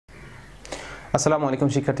আসসালামু আলাইকুম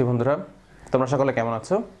শিক্ষার্থী বন্ধুরা, তোমরা সকলে কেমন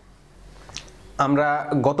আছো? আমরা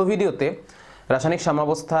গত ভিডিওতে রাসায়নিক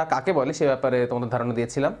সাম্যাবস্থা কাকে বলে সে ব্যাপারে তোমাদের ধারণা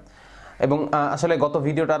দিয়েছিলাম এবং আসলে গত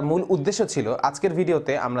ভিডিওটার মূল উদ্দেশ্য ছিল আজকের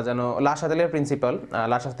ভিডিওতে আমরা যেন লা শাতেলিয়ার প্রিন্সিপাল,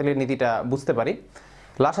 লা শাতেলিয়ার নীতিটা বুঝতে পারি।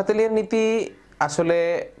 লা শাতেলিয়ার নীতি আসলে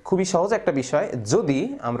খুবই সহজ একটা বিষয় যদি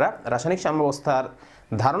আমরা রাসায়নিক সাম্যাবস্থার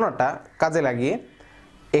ধারণাটা কাজে লাগিয়ে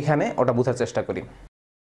এখানে ওটা বোঝার চেষ্টা করি।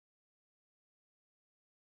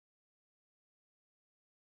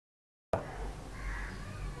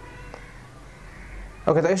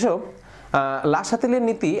 ওকে, তো এসো লা শাতেলিয়ার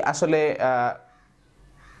নীতি আসলে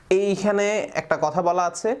এইখানে একটা কথা বলা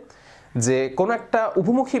আছে যে কোনো একটা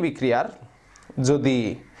উভমুখী বিক্রিয়ার যদি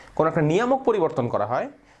কোনো একটা নিয়ামক পরিবর্তন করা হয়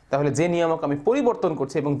তাহলে যে নিয়ামক আমি পরিবর্তন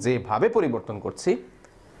করছি এবং যেভাবে পরিবর্তন করছি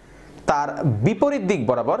তার বিপরীত দিক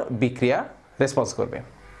বরাবর বিক্রিয়া রেসপন্স করবে।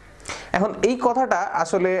 এখন এই কথাটা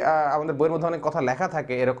আসলে আমাদের বইয়ের মধ্যে অনেক কথা লেখা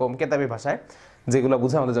থাকে এরকম কেতাবি ভাষায়, যেগুলো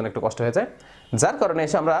বুঝে আমাদের জন্য একটু কষ্ট হয়ে যায়, যার কারণে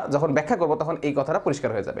এসে আমরা যখন ব্যাখ্যা করব তখন এই কথাটা পরিষ্কার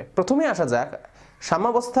হয়ে যাবে। প্রথমে আসা যাক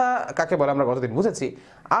সাম্যাবস্থা কাকে বলে আমরা গতদিন বুঝেছি,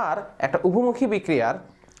 আর একটা উভমুখী বিক্রিয়ার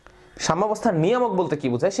সাম্যাবস্থার নিয়ামক বলতে কি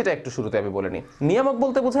বোঝায় সেটা একটু শুরুতে আমি বলে নিই। নিয়ামক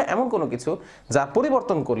বলতে বোঝায় এমন কোনো কিছু যা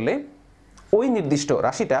পরিবর্তন করলে ওই নির্দিষ্ট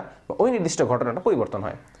রাশিটা বা ওই নির্দিষ্ট ঘটনাটা পরিবর্তন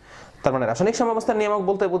হয়। তার মানে রাসায়নিক সাম্যাবস্থার নিয়ামক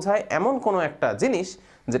বলতে বোঝায় এমন কোনো একটা জিনিস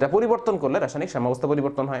যেটা পরিবর্তন করলে রাসায়নিক সাম্যাবস্থা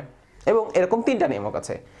পরিবর্তন হয়। এবং এরকম তিনটা নিয়ামক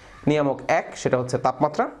আছে। নিয়ামক 1 সেটা হচ্ছে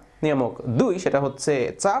তাপমাত্রা, নিয়ামক 2 সেটা হচ্ছে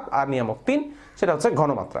চাপ, আর নিয়ামক 3 সেটা হচ্ছে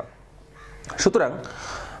ঘনমাত্রা। সুতরাং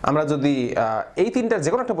আমরা যদি এই তিনটার যে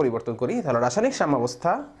কোনো একটা পরিবর্তন করি তাহলে রাসায়নিক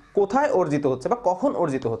সাম্যাবস্থা কোথায় অর্জিত হচ্ছে বা কখন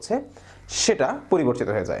অর্জিত হচ্ছে সেটা পরিবর্তিত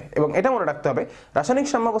হয়ে যায়। এবং এটা মনে রাখতে হবে, রাসায়নিক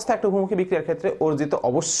সাম্যাবস্থা একটা উভমুখী বিক্রিয়ার ক্ষেত্রে অর্জিত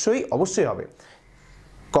অবশ্যই হবে।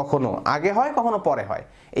 কখনো আগে হয় কখনো পরে হয়।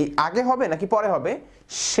 এই আগে হবে নাকি পরে হবে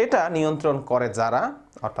সেটা নিয়ন্ত্রণ করে যারা,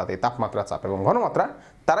 অর্থাৎ এই তাপমাত্রা, চাপ এবং ঘনমাত্রা,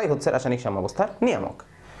 তারাই হচ্ছে রাসায়নিক সাম্যাবস্থার নিয়ামক।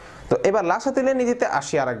 তো এবার লা শাতেলিয়ার নীতিতে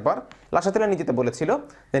আসি আরেকবার। লা শাতেলিয়ার নীতিতে বলেছিল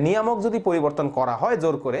যে নিয়ামক যদি পরিবর্তন করা হয়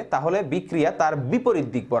জোর করে তাহলে বিক্রিয়া তার বিপরীত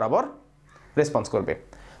দিক বরাবর রেসপন্স করবে।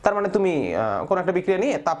 তার মানে তুমি কোনো একটা বিক্রিয়া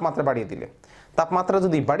নিয়ে তাপমাত্রা বাড়িয়ে দিলে, তাপমাত্রা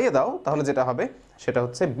যদি বাড়িয়ে দাও তাহলে যেটা হবে সেটা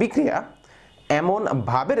হচ্ছে বিক্রিয়া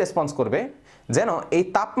এমনভাবে রেসপন্স করবে যেন এই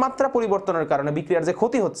তাপমাত্রা পরিবর্তনের কারণে বিক্রিয়ার যে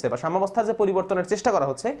ক্ষতি হচ্ছে বা সাম্যাবস্থার যে পরিবর্তনের চেষ্টা করা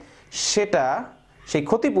হচ্ছে সেটা, সেই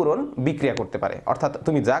ক্ষতিপূরণ বিক্রিয়া করতে পারে। অর্থাৎ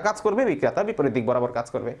তুমি যা কাজ করবে বিক্রিয়া তার বিপরীত দিক বরাবর কাজ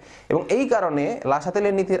করবে। এবং এই কারণে লা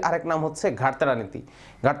শাতেলিয়ার নীতির আরেক নাম হচ্ছে ঘাটতারা নীতি।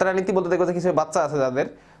 ঘাটতারা নীতি বলতে দেখবে যে কিছু বাচ্চা আছে যাদের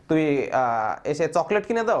তুমি এসে চকলেট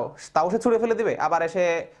কিনে দাও তাও সে ছুঁড়ে ফেলে দিবে, আবার এসে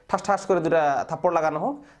ঠাস ঠাস করে দুটা থাপ্পড় লাগানো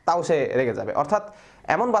হোক তাও সে রেগে যাবে। অর্থাৎ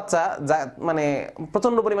এমন বাচ্চা যা মানে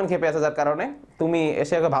প্রচন্ড পরিমাণ খেপে আছে, যার কারণে তুমি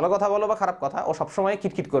এসে ভালো কথা বলো বা খারাপ কথা ও সবসময়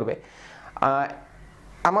কিটকিট করবে।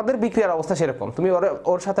 আমাদের বিক্রিয়ার অবস্থা সেরকম, তুমি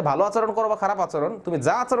ওর সাথে ভালো আচরণ করো বা খারাপ আচরণ, তুমি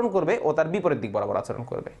যা আচরণ করবে ও তার বিপরীত দিক বরাবর আচরণ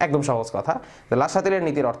করবে। একদম সহজ কথা। লা শাতেলিয়ার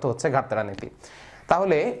নীতির অর্থ হচ্ছে ঘাটতারা নীতি।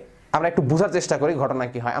 তাহলে আমরা একটু বোঝার চেষ্টা করি ঘটনা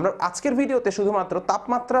কি হয়। আমরা আজকের ভিডিওতে শুধুমাত্র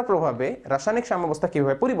তাপমাত্রার প্রভাবে রাসায়নিক সাম্যাবস্থা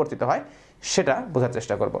কিভাবে পরিবর্তিত হয় সেটা বোঝার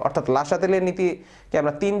চেষ্টা করব। অর্থাৎ লা শাতেলিয়ার নীতিকে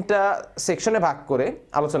আমরা তিনটা সেকশনে ভাগ করে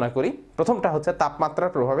আলোচনা করি। প্রথমটা হচ্ছে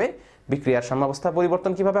তাপমাত্রার প্রভাবে বিক্রিয়ার সাম্যাবস্থা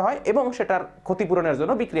পরিবর্তন কিভাবে হয় এবং সেটার ক্ষতিপূরণের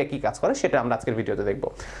জন্য বিক্রিয়া কি কাজ করে সেটা আমরা আজকের ভিডিওতে দেখব।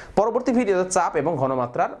 পরবর্তী ভিডিওতে চাপ এবং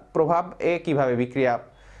ঘনমাত্রার প্রভাব কিভাবে বিক্রিয়া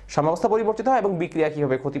সাম্যাবস্থা পরিবর্তিত হয় এবং বিক্রিয়া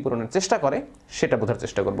কিভাবে ক্ষতিপূরণের চেষ্টা করে সেটা বোঝার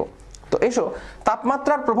চেষ্টা করব। তো এসো,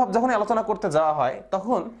 তাপমাত্রার প্রভাব যখন আলোচনা করতে যাওয়া হয়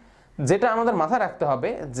তখন যেটা আমাদের মাথায় রাখতে হবে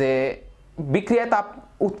যে বিক্রিয়ায় তাপ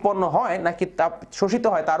উৎপন্ন হয় নাকি তাপ শোষিত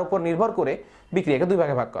হয় তার উপর নির্ভর করে বিক্রিয়াকে দুই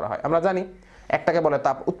ভাগে ভাগ করা হয়। আমরা জানি একটাকে বলে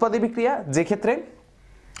তাপ উৎপাদী বিক্রিয়া, যে ক্ষেত্রে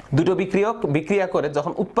দুটো বিক্রিয়ক বিক্রিয়া করে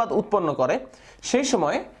যখন উৎপাদ উৎপন্ন করে সেই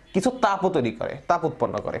সময় কিছু তাপও তৈরি করে, তাপ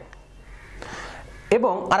উৎপন্ন করে।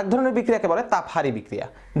 এবং আরেক ধরনের বিক্রিয়াকে বলে তাপহারী বিক্রিয়া,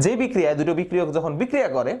 যে বিক্রিয়ায় দুটো বিক্রিয়ক যখন বিক্রিয়া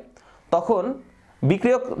করে তখন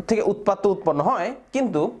বিক্রিয়ক থেকে উৎপাদ তো উৎপন্ন হয়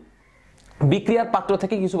কিন্তু বিক্রিয়ার পাত্র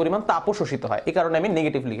থেকে কিছু পরিমাণ তাপও শোষিত হয়। এই কারণে আমি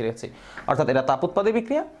নেগেটিভ লিখে রেখেছি। অর্থাৎ এটা তাপ উৎপাদী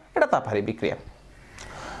বিক্রিয়া, এটা তাপহারী বিক্রিয়া।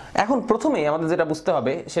 এখন প্রথমেই আমাদের যেটা বুঝতে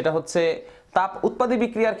হবে সেটা হচ্ছে তাপ উৎপাদী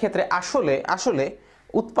বিক্রিয়ার ক্ষেত্রে আসলে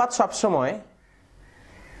উৎপাদ সবসময়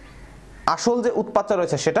আসল যে উৎপাদটা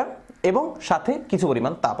রয়েছে সেটা এবং সাথে কিছু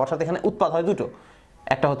পরিমাণ তাপ, অর্থাৎ এখানে উৎপাদ হয় দুটো,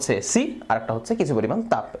 একটা হচ্ছে সি আর একটা হচ্ছে কিছু পরিমাণ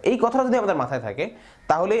তাপ। এই কথাটা যদি আমাদের মাথায় থাকে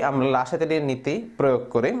তাহলেই আমরা লা শাতেলিয়ার নীতি প্রয়োগ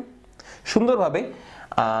করে সুন্দরভাবে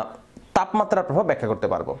তাপমাত্রার প্রভাব ব্যাখ্যা করতে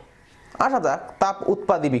পারবো। আসা যাক তাপ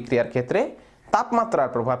উৎপাদী বিক্রিয়ার ক্ষেত্রে তাপমাত্রার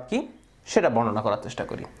প্রভাব কি সেটা বর্ণনা করার চেষ্টা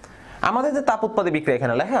করি। আমাদের যে তাপ উৎপাদী বিক্রিয়া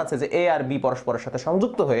এখানে লেখা আছে যে এ আর বি পরস্পরের সাথে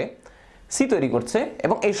সংযুক্ত হয়ে সি তৈরি করছে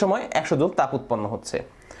এবং এই সময় 100 জুল তাপ উৎপন্ন হচ্ছে।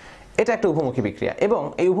 এটা একটা উভমুখী বিক্রিয়া এবং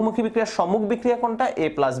এই উভমুখী বিক্রিয়ার সম্মুখ বিক্রিয়া কোনটা? এ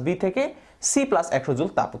প্লাস বি থেকে সি প্লাস 100 জুল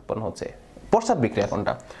তাপ উৎপন্ন হচ্ছে। পশ্চাৎ বিক্রিয়া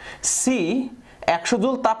কোনটা? সি 100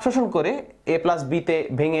 জুল তাপ শোষণ করে a প্লাস b তে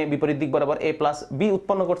ভেঙে বিপরীত দিক বরাবর a প্লাস b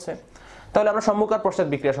উৎপন্ন করছে। তাহলে আমরা সম্মুখ আর পশ্চাৎ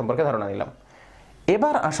বিক্রিয়া সম্পর্কে ধারণা নিলাম।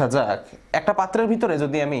 এবার আসা যাক, একটা পাত্রের ভিতরে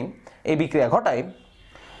যদি আমি এই বিক্রিয়া ঘটাই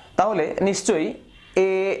তাহলে নিশ্চয়ই a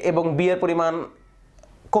এবং b এর পরিমাণ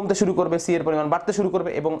কমতে শুরু করবে, c এর পরিমাণ বাড়তে শুরু করবে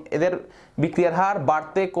এবং এদের বিক্রিয়ার হার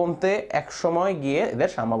বাড়তে কমতে এক সময় গিয়ে এদের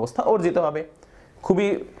সাম্যাবস্থা অর্জিত হবে। খুবই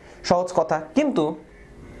সহজ কথা। কিন্তু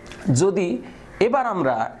যদি এবার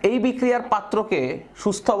আমরা এই বিক্রিয়ার পাত্রকে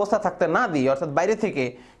সুস্থ অবস্থা থাকতে না দিই, অর্থাৎ বাইরে থেকে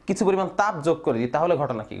কিছু পরিমাণ তাপ যোগ করে দিই, তাহলে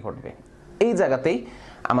ঘটনা কি ঘটবে? এই জায়গাতেই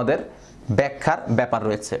আমাদের ব্যাখ্যার ব্যাপার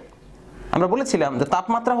রয়েছে। আমরা বলেছিলাম যে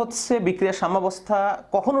তাপমাত্রা হচ্ছে বিক্রিয়ার সাম্যাবস্থা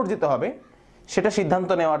কখন অর্জিত হবে সেটা সিদ্ধান্ত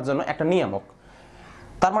নেওয়ার জন্য একটা নিয়ামক।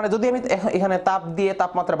 তার মানে যদি আমি এখানে তাপ দিয়ে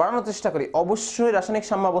তাপমাত্রা বাড়ানোর চেষ্টা করি, অবশ্যই রাসায়নিক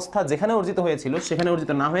সাম্যাবস্থা যেখানে অর্জিত হয়েছিল সেখানে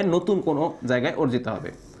অর্জিত না হয়ে নতুন কোনো জায়গায় অর্জিত হবে।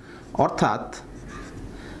 অর্থাৎ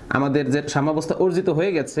আমাদের যে সাম্যাবস্থা অর্জিত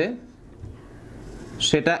হয়ে গেছে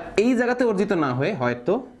সেটা এই জায়গাতে অর্জিত না হয়ে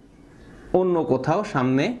হয়তো অন্য কোথাও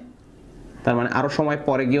সামনে, তার মানে আরো সময়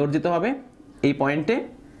পরে গিয়ে অর্জিত হবে এই পয়েন্টে,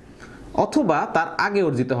 অথবা তার আগে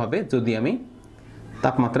অর্জিত হবে যদি আমি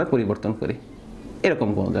তাপমাত্রার পরিবর্তন করি এরকম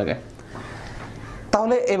কোনো জায়গায়।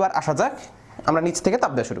 তাহলে এবার আসা যাক, আমরা নিচ থেকে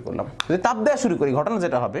তাপ দেওয়া শুরু করলাম। যদি তাপ দেওয়া শুরু করি, ঘটনা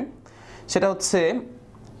যেটা হবে সেটা হচ্ছে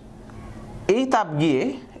এই তাপ গিয়ে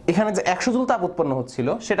এখানে যে 100 জুল তাপ উৎপন্ন হচ্ছিল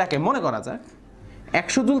সেটাকে মনে করা যাক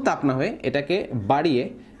 100 জুল তাপ না হয়ে এটাকে বাড়িয়ে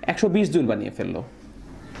 120 জুল বানিয়ে ফেললো।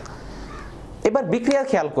 এবার বিক্রিয়া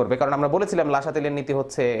খেয়াল করবে, কারণ আমরা বলেছিলাম লাসাতেলের নীতি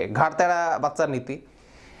হচ্ছে ঘাড়তেরা বাচ্চার নীতি।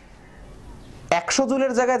 100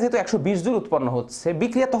 জুলের জায়গায় যেহেতু 120 জুল উৎপন্ন হচ্ছে,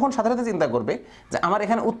 বিক্রিয়া তখন সাথে সাথে চিন্তা করবে যে আমার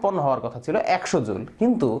এখানে উৎপন্ন হওয়ার কথা ছিল 100 জুল,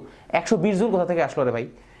 কিন্তু 120 জুল কোথা থেকে আসলো রে ভাই?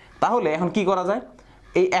 তাহলে এখন কি করা যায়?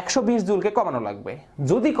 এই 120 জুলকে কমানো লাগবে।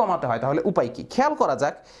 যদি কমাতে হয় তাহলে উপায় কি? খেয়াল করা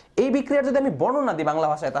যাক, এই বিক্রিয়ার যদি আমি বর্ণনা দিই বাংলা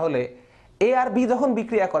ভাষায়, তাহলে এ আর বি যখন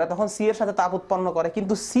বিক্রিয়া করে তখন সি এর সাথে তাপ উৎপন্ন করে,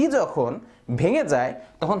 কিন্তু সি যখন ভেঙে যায়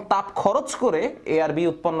তখন তাপ খরচ করে এ আর বি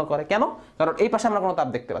উৎপন্ন করে। কেন? কারণ এই পাশে আমরা কোনো তাপ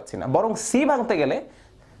দেখতে পাচ্ছি না, বরং সি ভাঙতে গেলে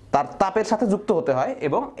তার তাপের সাথে যুক্ত হতে হয়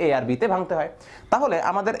এবং এ আর বিতে ভাঙতে হয়। তাহলে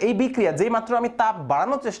আমাদের এই বিক্রিয়া যেই মাত্র আমি তাপ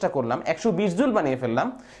বাড়ানোর চেষ্টা করলাম, 120 জুল বানিয়ে ফেললাম,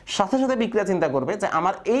 সাথে সাথে বিক্রিয়া চিন্তা করবে যে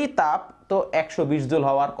আমার এই তাপ তো 120 জুল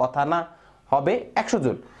হওয়ার কথা না, হবে 100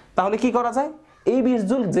 জুল। তাহলে কি করা যায়? এই 20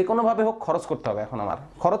 জুল যে কোনো ভাবে হোক খরচ করতে হবে এখন আমার।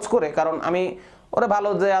 খরচ করে, কারণ আমি ওরে ভালো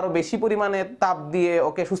যে আরো বেশি পরিমাণে তাপ দিয়ে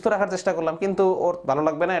ওকে সুস্থ রাখার চেষ্টা করলাম, কিন্তু ওর ভালো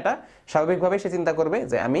লাগবে না এটা, স্বাভাবিকভাবে সে চিন্তা করবে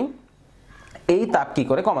যে আমি এই তাপ কি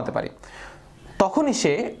করে কমাতে পারি। তখনই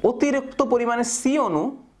সে অতিরিক্ত পরিমাণে সি অণু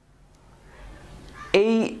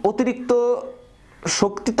এই অতিরিক্ত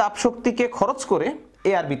শক্তি, তাপ শক্তিকে খরচ করে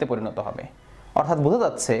এ আর বিতে পরিণত হবে। অর্থাৎ বোঝা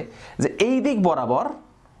যাচ্ছে যে এই দিক বরাবর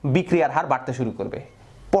বিক্রিয়ার হার বাড়তে শুরু করবে,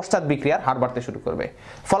 পশ্চাৎ বিক্রিয়ার হার বাড়তে শুরু করবে।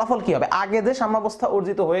 ফলাফল কি হবে? আগে যে সাম্যাবস্থা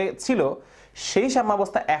অর্জিত হয়েছিল সেই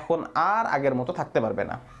সাম্যাবস্থা এখন আর আগের মতো থাকতে পারবে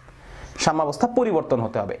না, সাম্যাবস্থা পরিবর্তন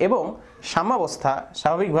হতে হবে এবং সাম্যাবস্থা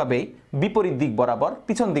স্বাভাবিকভাবেই বিপরীত দিক বরাবর,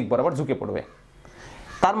 পিছন দিক বরাবর ঝুঁকে পড়বে।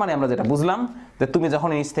 তার মানে আমরা যেটা বুঝলাম যে তুমি যখন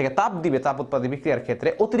নিচ থেকে তাপ দিবে তাপ উৎপাদী বিক্রিয়ার ক্ষেত্রে,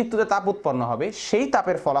 অতিরিক্ত যে তাপ উৎপন্ন হবে সেই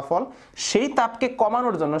তাপের ফলাফল, সেই তাপকে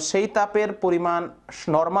কমানোর জন্য, সেই তাপের পরিমাণ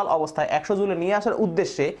নরমাল অবস্থায় 100 জুলে নিয়ে আসার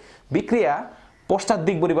উদ্দেশ্যে বিক্রিয়া পশ্চাৎ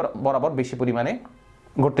দিক বরাবর বেশি পরিমাণে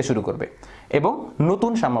ঘটতে শুরু করবে এবং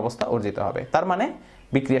নতুন সাম্যাবস্থা অর্জিত হবে। তার মানে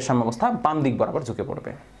বিক্রিয়ার সাম্যাবস্থা বাম দিক বরাবর ঝুঁকে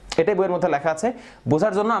পড়বে। এটাই বইয়ের মধ্যে লেখা আছে।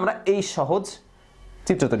 বোঝার জন্য আমরা এই সহজ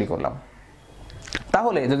চিত্র তৈরি করলাম।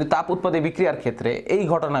 তাহলে যদি তাপ উৎপাদী বিক্রিয়ার ক্ষেত্রে এই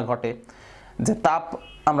ঘটনা ঘটে যে তাপ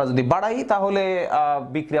আমরা যদি বাড়াই তাহলে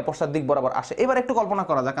বিক্রিয়া পশ্চাৎ দিক বরাবর আসে। এবার একটু কল্পনা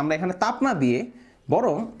করা যাক, আমরা এখানে তাপ না দিয়ে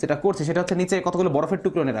বরং যেটা করছি সেটা হচ্ছে নিচে কতগুলো বরফের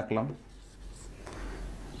টুকরো এনে রাখলাম।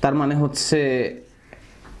 তার মানে হচ্ছে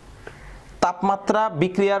তাপমাত্রা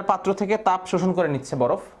বিক্রিয়ার পাত্র থেকে তাপ শোষণ করে নিচ্ছে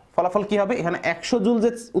বরফ। ফলাফল কি হবে? এখানে 100 জুল যে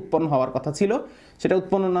উৎপন্ন হওয়ার কথা ছিল সেটা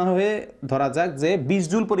উৎপন্ন না হয়ে ধরা যাক যে 20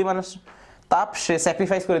 জুল পরিমাণের তাপ সে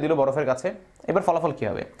স্যাক্রিফাইস করে দিল বরফের কাছে। এবার ফলাফল কি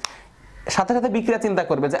হবে? সাথে সাথে বিক্রিয়া চিন্তা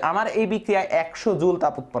করবে যে আমার এই বিক্রিয়ায় 100 জুল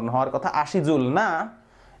তাপ উৎপন্ন হওয়ার কথা, 80 জুল না,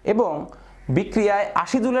 এবং বিক্রিয়ায়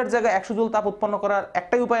 80 জুলের জায়গায় 100 জুল তাপ উৎপন্ন করার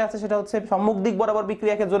একটাই উপায় আছে, সেটা হচ্ছে সম্মুখ দিক বরাবর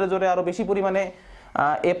বিক্রিয়াকে জোরে জোরে আরো বেশি পরিমাণে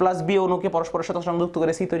এ প্লাস বি অণুকে পরস্পরের সাথে সংযুক্ত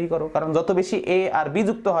করে সি তৈরি করো। কারণ যত বেশি এ আর বি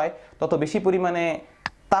যুক্ত হয় তত বেশি পরিমাণে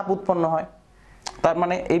তাপ উৎপন্ন হয়। তার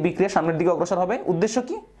মানে এই বিক্রিয়া সামনের দিকে অগ্রসর হবে। উদ্দেশ্য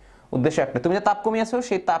কি? উদ্দেশ্য একটা, তুমি যে তাপ কমিয়েছো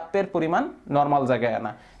সেই তাপের পরিমাণ নরমাল জায়গায়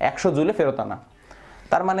আনা, 100 জুলে ফেরত আনা।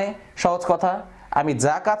 তার মানে সহজ কথা, আমি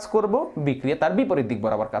যা কাজ করব বিক্রিয়া তার বিপরীত দিক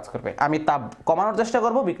বরাবর কাজ করবে। আমি তাপ কমানোর চেষ্টা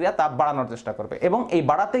করব, বিক্রিয়া তাপ বাড়ানোর চেষ্টা করবে, এবং এই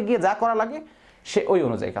বাড়াতে গিয়ে যা করা লাগে সে ওই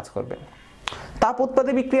অনুযায়ী কাজ করবে। তাপ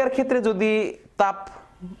উৎপাদী বিক্রিয়ার ক্ষেত্রে যদি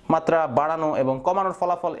তাপমাত্রা বাড়ানো এবং কমানোর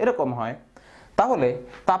ফলাফল এরকম হয়, তাহলে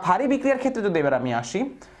তাপ হারি বিক্রিয়ার ক্ষেত্রে যদি এবার আমি আসি,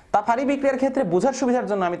 তাপ হারি বিক্রিয়ার ক্ষেত্রে বোঝার সুবিধার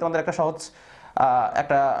জন্য আমি তোমাদের একটা সহজ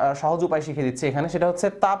একটা সহজ উপায় শিখিয়ে দিচ্ছি এখানে, সেটা হচ্ছে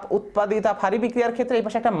তাপ উৎপাদিত তাপ হারি বিক্রিয়ার ক্ষেত্রে এই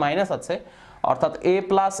পাশে একটা মাইনাস আছে, অর্থাৎ A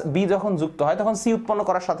প্লাস বি যখন যুক্ত হয় তখন সি উৎপন্ন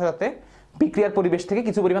করার সাথে সাথে বিক্রিয়ার পরিবেশ থেকে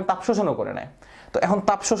কিছু পরিমাণ তাপ শোষণও করে নেয়। তো এখন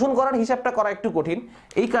তাপ শোষণ করার হিসাবটা করা একটু কঠিন,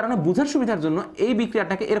 এই কারণে বোঝার সুবিধার জন্য এই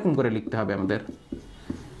বিক্রিয়াটাকে এরকম করে লিখতে হবে আমাদের,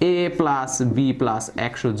 A plus B plus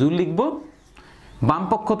 100 joule লিখবো, বাম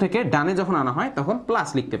পক্ষ থেকে ডানে যখন আনা হয় তখন প্লাস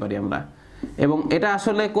লিখতে পারি আমরা। এবং এটা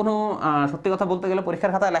আসলে কোনো সত্যি কথা বলতে গেলে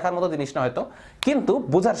পরীক্ষার খাতায় লেখার মতো জিনিস না হয়তো, কিন্তু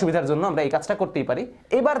বোঝার সুবিধার জন্য আমরা এই কাজটা করতেই পারি।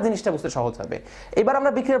 এবার জিনিসটা বুঝতে সহজ হবে। এবার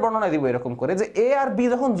আমরা বিক্রিয়ার বর্ণনা দিব এরকম করে যে এ আর বি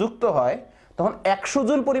যখন যুক্ত হয় তখন 100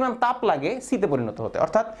 জুল পরিমাণ তাপ লাগে সিতে পরিণত হতে,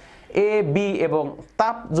 অর্থাৎ এ বি এবং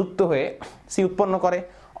তাপ যুক্ত হয়ে সি উৎপন্ন করে।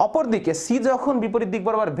 অপরদিকে সি যখন বিপরীত দিক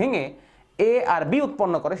বরাবর ভেঙে এ আর বি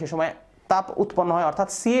উৎপন্ন করে সে সময় তাপ উৎপন্ন হয়, অর্থাৎ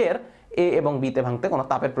সি এর এ এবং বিতে ভাঙতে কোনো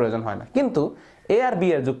তাপের প্রয়োজন হয় না, কিন্তু এ আর বি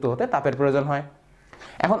এর যুক্ত হতে তাপের প্রয়োজন হয়।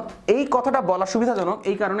 এখন এই কথাটা বলা সুবিধাজনক,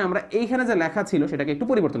 এই কারণে আমরা এইখানে যে লেখা ছিল সেটাকে একটু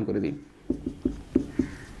পরিবর্তন করে দিই,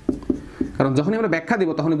 কারণ যখনই আমরা ব্যাখ্যা দিব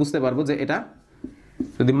তখনই বুঝতে পারবো যে এটা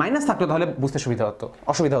যদি মাইনাস থাকতো তাহলে বুঝতে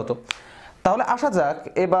অসুবিধা হতো। তাহলে আসা যাক,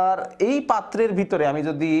 এবার এই পাত্রের ভিতরে আমি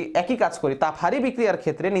যদি একই কাজ করি, তাপ হারি বিক্রিয়ার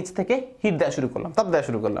ক্ষেত্রে নিচ থেকে হিট দেওয়া শুরু করলাম, তাপ দেওয়া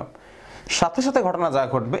শুরু করলাম, সাথে সাথে ঘটনা যা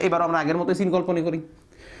ঘটবে এবার আমরা আগের মতোই সিন কল্পনা করি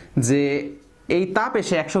যে এই তাপ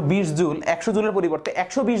এসে 120 জুল, 100 জুলের পরিবর্তে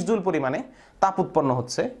 120 জুল পরিমাণে তাপ উৎপন্ন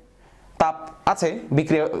হচ্ছে, তাপ আছে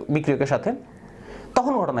বিক্রিয়কের সাথে।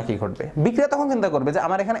 তখন ঘটনা কি ঘটবে? বিক্রিয়া তখন চিন্তা করবে যে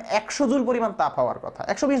আমার এখানে 100 জুল পরিমাণ তাপ হওয়ার কথা,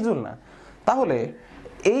 120 জুল না। তাহলে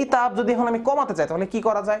এই তাপ যদি এখন আমি কমাতে চাই তাহলে কি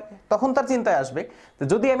করা যায়? তখন তার চিন্তায় আসবে যে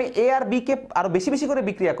যদি আমি এ আর বি কে আরো বেশি বেশি করে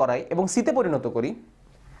বিক্রিয়া করাই এবং সিতে পরিণত করি,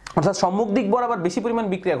 অর্থাৎ সম্মুখ দিক বরাবর বেশি পরিমাণ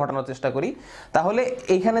বিক্রিয়া ঘটানোর চেষ্টা করি, তাহলে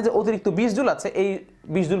এইখানে যে অতিরিক্ত 20 জুল আছে এই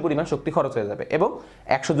 20 জুল পরিমাণ শক্তি খরচ হয়ে যাবে এবং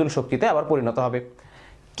 100 জুল শক্তিতে আবার পরিণত হবে।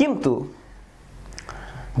 কিন্তু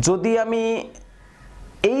যদি আমি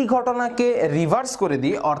এই ঘটনাকে রিভার্স করে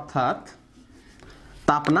দিই, অর্থাৎ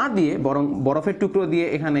তাপ না দিয়ে বরং বরফের টুকরো দিয়ে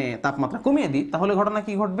এখানে তাপমাত্রা কমিয়ে দিই, তাহলে ঘটনা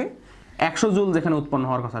কি ঘটবে? 100 জুল যেখানে উৎপন্ন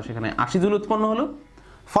হওয়ার কথা সেখানে 80 জুল উৎপন্ন হলো।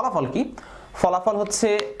 ফলাফল কি? ফলাফল হচ্ছে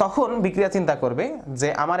তখন বিক্রিয়া চিন্তা করবে যে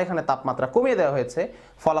আমার এখানে তাপমাত্রা কমিয়ে দেওয়া হয়েছে,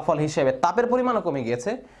 ফলাফল হিসেবে তাপের পরিমাণও কমে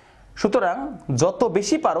গিয়েছে, সুতরাং যত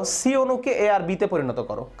বেশি পারো সি অণুকে এ আর বিতে পরিণত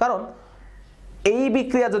করো। কারণ এই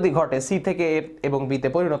বিক্রিয়া যদি ঘটে সি থেকে এ এবং বিতে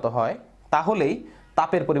পরিণত হয় তাহলেই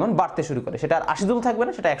তাপের পরিমাণ বাড়তে শুরু করে, সেটা আর 80 জুল থাকবে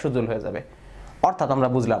না, সেটা 100 জুল হয়ে যাবে। অর্থাৎ আমরা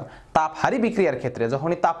বুঝলাম তাপ হারি বিক্রিয়ার ক্ষেত্রে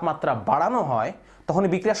যখনই তাপমাত্রা বাড়ানো হয় তখনই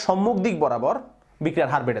বিক্রিয়ার সম্মুখ দিক বরাবর বিক্রিয়ার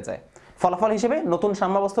হার বেড়ে যায়, ফলাফল হিসেবে নতুন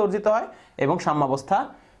সাম্যাবস্থা অর্জিত হয় এবং সাম্যাবস্থা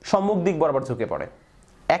সম্মুখ দিক বরাবর ঝুঁকে পড়ে।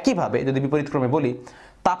 একইভাবে যদি বিপরীত ক্রমে বলি,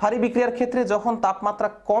 তাপ হারি বিক্রিয়ার ক্ষেত্রে যখন তাপমাত্রা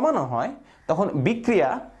কমানো হয় তখন বিক্রিয়া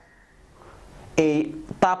এই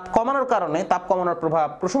তাপ কমানোর কারণে তাপ কমানোর প্রভাব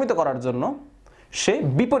প্রশমিত করার জন্য সে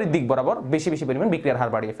বিপরীত দিক বরাবর বেশি বেশি পরিমাণ বিক্রিয়ার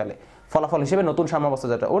হার বাড়িয়ে ফেলে, ফলাফল হিসেবে নতুন সাম্যাবস্থা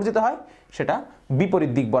যেটা অর্জিত হয় সেটা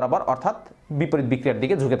বিপরীত দিক বরাবর অর্থাৎ বিপরীত বিক্রিয়ার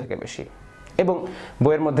দিকে ঝুঁকে থাকে বেশি। এবং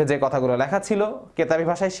বইয়ের মধ্যে যে কথাগুলো লেখা ছিল কেতাবি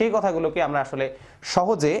ভাষায় সেই কথাগুলোকে আমরা আসলে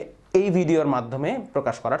সহজে এই ভিডিওর মাধ্যমে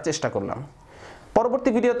প্রকাশ করার চেষ্টা করলাম। পরবর্তী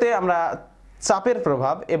ভিডিওতে আমরা চাপের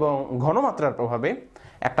প্রভাব এবং ঘনমাত্রার প্রভাবে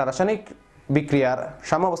একটা রাসায়নিক বিক্রিয়ার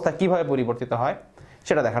সাম্যাবস্থা কিভাবে পরিবর্তিত হয়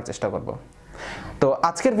সেটা দেখার চেষ্টা করব। তো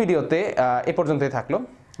আজকের ভিডিওতে এ পর্যন্তই থাকলো।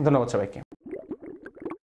 ধন্যবাদ সবাইকে।